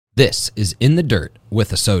This is In the Dirt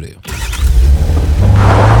with Asodu.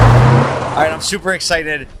 All right, I'm super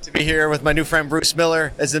excited to be here with my new friend Bruce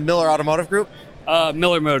Miller. Is it Miller Automotive Group?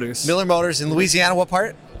 Miller Motors. Miller Motors in Louisiana. What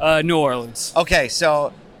part? New Orleans. Okay,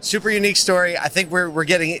 so super unique story. I think we're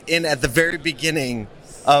getting in at the very beginning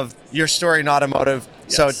of your story in automotive.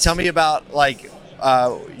 Yes. So tell me about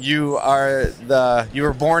you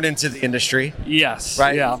were born into the industry, Yes.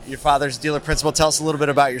 right? Yeah. Your father's dealer principal. Tell us a little bit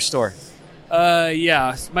about your story.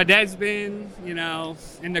 Yeah. My dad's been,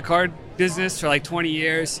 in the car business for like 20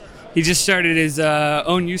 years. He just started his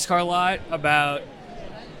own used car lot about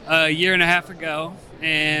a year and a half ago.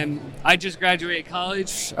 And I just graduated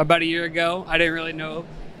college about a year ago. I didn't really know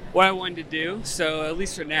what I wanted to do. So at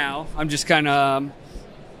least for now, I'm just kind of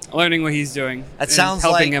learning what he's doing.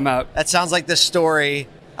 Helping him out. That sounds like the story.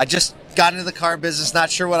 I just got into the car business, not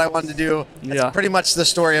sure what I wanted to do. That's pretty much the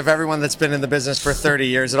story of everyone that's been in the business for 30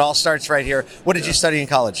 years. It all starts right here. What did you study in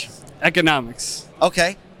college? Economics.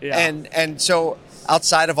 Okay. Yeah. And so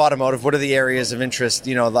outside of automotive, what are the areas of interest,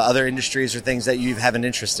 the other industries or things that you have an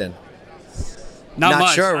interest in? Not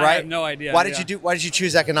much. Sure, right? I have no idea. Why did you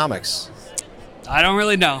choose economics? I don't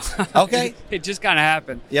really know. Okay. It just kind of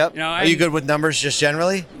happened. Yep. Are you good with numbers just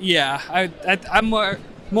generally? Yeah. I'm more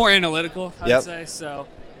analytical, I'd say. So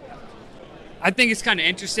I think it's kind of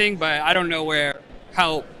interesting, but I don't know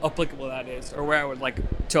how applicable that is or where I would like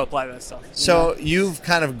to apply that stuff. So you've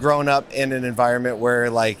kind of grown up in an environment where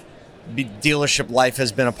dealership life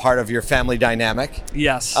has been a part of your family dynamic.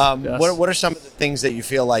 Yes. Yes. What are some of the things that you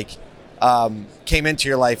feel like came into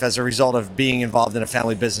your life as a result of being involved in a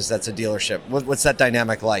family business that's a dealership? What's that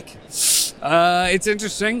dynamic like? It's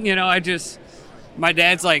interesting. My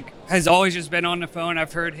dad's has always just been on the phone.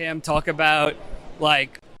 I've heard him talk about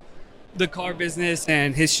the car business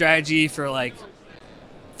and his strategy for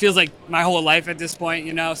feels like my whole life at this point,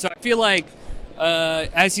 So I feel like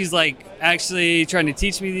as he's actually trying to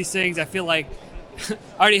teach me these things, I feel like I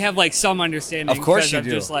already have some understanding. Of course you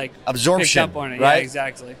do. Just absorption, picked up on it. right? Yeah,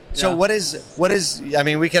 exactly. So what is? I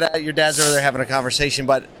mean, we could. Your dad's over there having a conversation,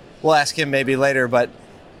 but we'll ask him maybe later. But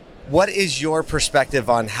what is your perspective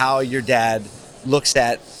on how your dad looks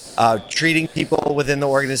at treating people within the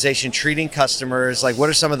organization, treating customers? What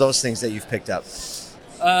are some of those things that you've picked up?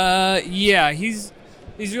 Yeah, he's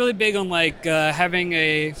really big on having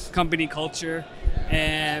a company culture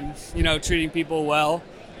and treating people well.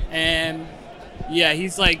 And yeah,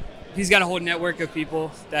 he's got a whole network of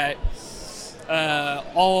people that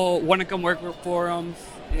all want to come work for him,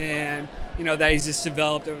 and that he's just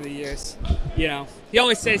developed over the years. He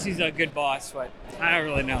always says he's a good boss, but I don't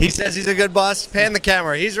really know. He says he's a good boss. Pan the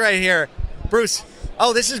camera. He's right here. Bruce.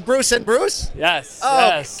 Oh, this is Bruce and Bruce? Yes. Oh,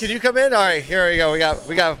 yes. Can you come in? All right, here we go.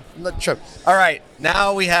 We got the trip. All right,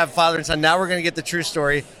 now we have father and son. Now we're going to get the true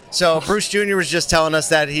story. So Bruce Jr. was just telling us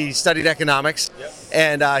that he studied economics,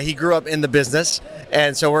 and he grew up in the business.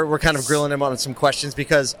 And so we're kind of grilling him on some questions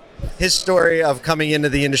because his story of coming into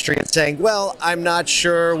the industry and saying, well, I'm not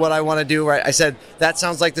sure what I want to do. Right? I said, that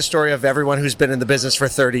sounds like the story of everyone who's been in the business for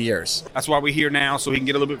 30 years. That's why we're here now, so we can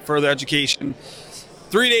get a little bit further education.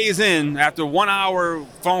 3 days in, after 1 hour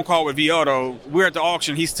phone call with Vauto, we're at the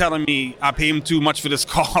auction. He's telling me I pay him too much for this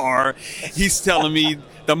car. He's telling me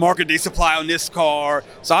the market they supply on this car.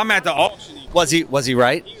 So I'm at the auction. Was he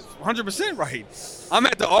right? He's 100% right. I'm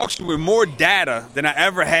at the auction with more data than I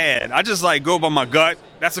ever had. I just go by my gut.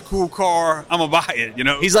 That's a cool car. I'm going to buy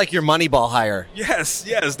it, He's like your Moneyball hire. Yes,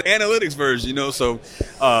 the analytics version, So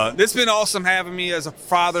it's been awesome having me as a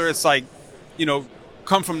father. It's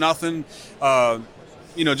come from nothing.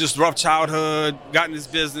 Just rough childhood, got in this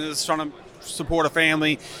business, trying to support a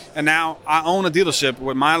family. And now I own a dealership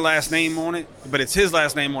with my last name on it, but it's his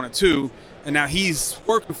last name on it too. And now he's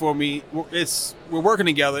working for me. We're working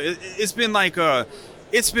together. It's been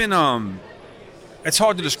it's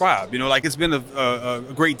hard to describe, it's been a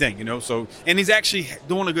great thing, So, and he's actually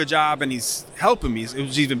doing a good job and he's helping me. It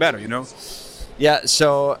was even better, Yeah.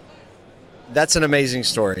 So that's an amazing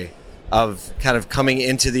story of kind of coming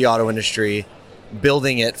into the auto industry,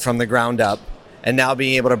 building it from the ground up, and now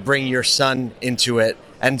being able to bring your son into it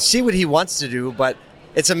and see what he wants to do. But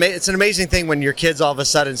it's an amazing thing when your kids all of a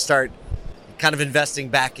sudden start kind of investing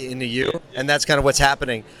back into you, and that's kind of what's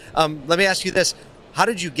happening. Let me ask you this. How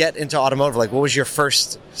did you get into automotive? What was your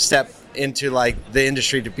first step into the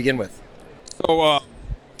industry to begin with? So a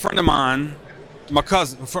friend of mine, a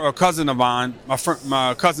cousin of mine,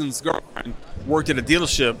 my cousin's girlfriend worked at a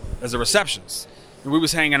dealership as a receptionist. And we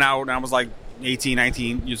was hanging out, and I was 18,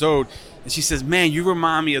 19 years old. And she says, man, you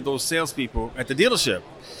remind me of those salespeople at the dealership.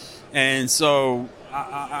 And so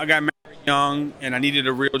I got married young, and I needed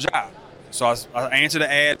a real job. So I answered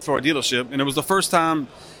the ad for a dealership, and it was the first time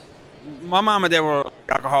my mom and dad were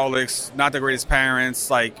alcoholics, not the greatest parents,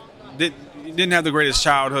 like didn't have the greatest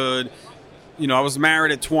childhood. You know, I was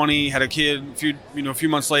married at 20, had a kid a few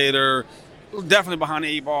months later, definitely behind the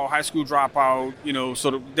 8 ball, high school dropout, you know,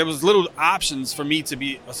 so there was little options for me to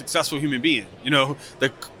be a successful human being. You know,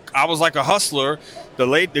 I was like a hustler.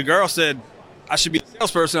 The girl said I should be a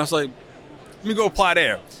salesperson. I was like, let me go apply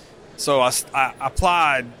there. So I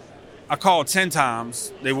applied. I called 10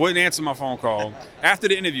 times. They wouldn't answer my phone call. After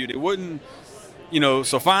the interview, they wouldn't, you know,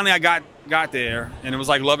 so finally I got there, and it was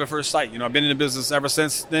like love at first sight. You know, I've been in the business ever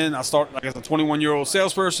since then. I started like as a 21-year-old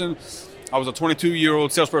salesperson. I was a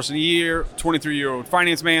 22-year-old salesperson a year, 23-year-old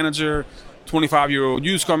finance manager, 25-year-old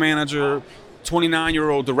used car manager,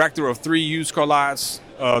 29-year-old director of 3 used car lots,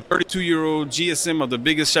 32-year-old GSM of the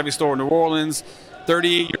biggest Chevy store in New Orleans,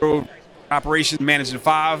 38-year-old operations managing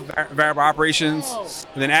 5 variable operations.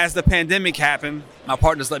 And then as the pandemic happened, my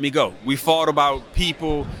partners let me go. We fought about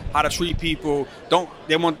people, how to treat people.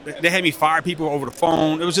 They had me fire people over the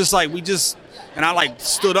phone. It was just like and I like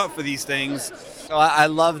stood up for these things. So I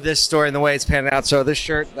love this story and the way it's panning out. So this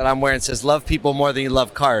shirt that I'm wearing says, love people more than you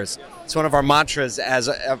love cars. It's one of our mantras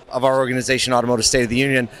of our organization, Automotive State of the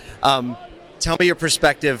Union. Tell me your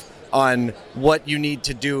perspective on what you need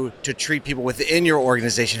to do to treat people within your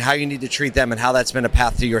organization, how you need to treat them, and how that's been a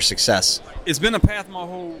path to your success. It's been a path my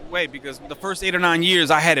whole way, because the first 8 or 9 years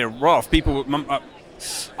I had it rough. People,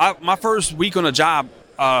 my first week on a job,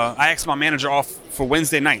 I asked my manager off for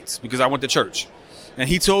Wednesday nights because I went to church. And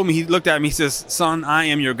he told me, he looked at me, he says, son, I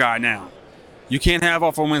am your God now. You can't have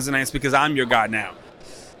off on Wednesday nights because I'm your God now.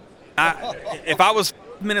 If I was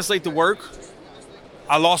 5 minutes late to work,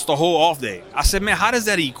 I lost the whole off day. I said, man, how does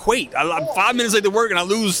that equate? I'm 5 minutes late to work and I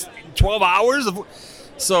lose 12 hours?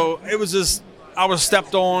 So it was just, I was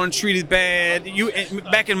stepped on, treated bad.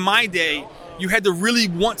 Back in my day, you had to really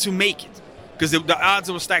want to make it, because the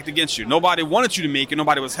odds were stacked against you. Nobody wanted you to make it.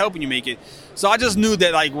 Nobody was helping you make it. So I just knew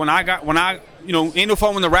that, like, ain't no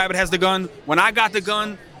fun when the rabbit has the gun. When I got the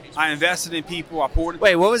gun, I invested in people. I poured.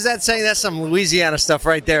 Wait, what was that saying? That's some Louisiana stuff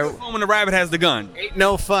right there. Ain't no fun when the rabbit has the gun. Ain't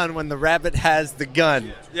no fun when the rabbit has the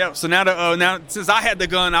gun. Yeah. So now since I had the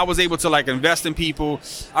gun, I was able to like invest in people.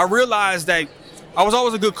 I realized that I was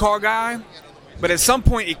always a good car guy, but at some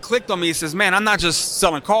point it clicked on me. It says, man, I'm not just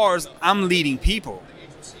selling cars. I'm leading people.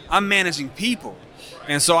 I'm managing people.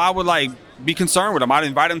 And so I would like be concerned with them. I'd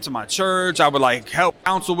invite them to my church. I would like help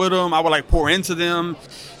counsel with them. I would like pour into them.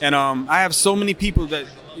 And I have so many people that,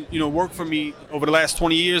 you know, work for me over the last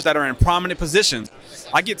 20 years that are in prominent positions.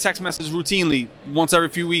 I get text messages routinely once every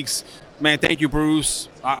few weeks. Man, thank you, Bruce.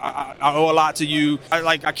 I owe a lot to you.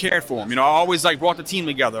 I cared for them. You know, I always like brought the team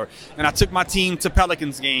together, and I took my team to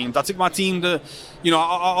Pelicans games. I took my team to, you know, I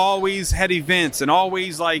always had events and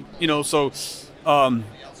always like, you know, so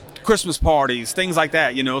Christmas parties, things like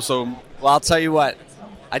that, you know. So, well, I'll tell you what.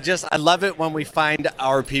 I love it when we find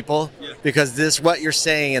our people, because this, what you're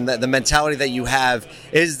saying, and the mentality that you have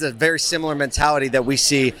is the very similar mentality that we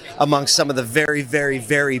see among some of the very, very,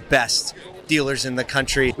 very best dealers in the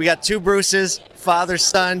country. We got 2 Bruces, father,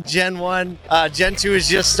 son, Gen 1. Gen 2 is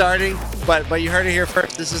just starting, but you heard it here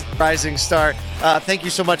first. This is the Rising Star. Thank you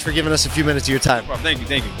so much for giving us a few minutes of your time. Well, thank you.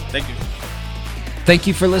 Thank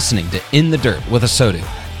you for listening to In the Dirt with ASOTU.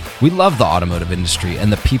 We love the automotive industry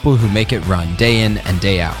and the people who make it run day in and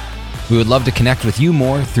day out. We would love to connect with you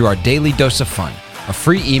more through our Daily Dose of Fun, a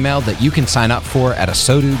free email that you can sign up for at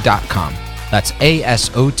asotu.com. That's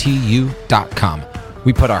ASOTU.com.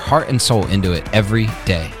 We put our heart and soul into it every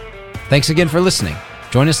day. Thanks again for listening.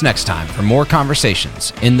 Join us next time for more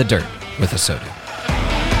conversations in the dirt with ASOTU.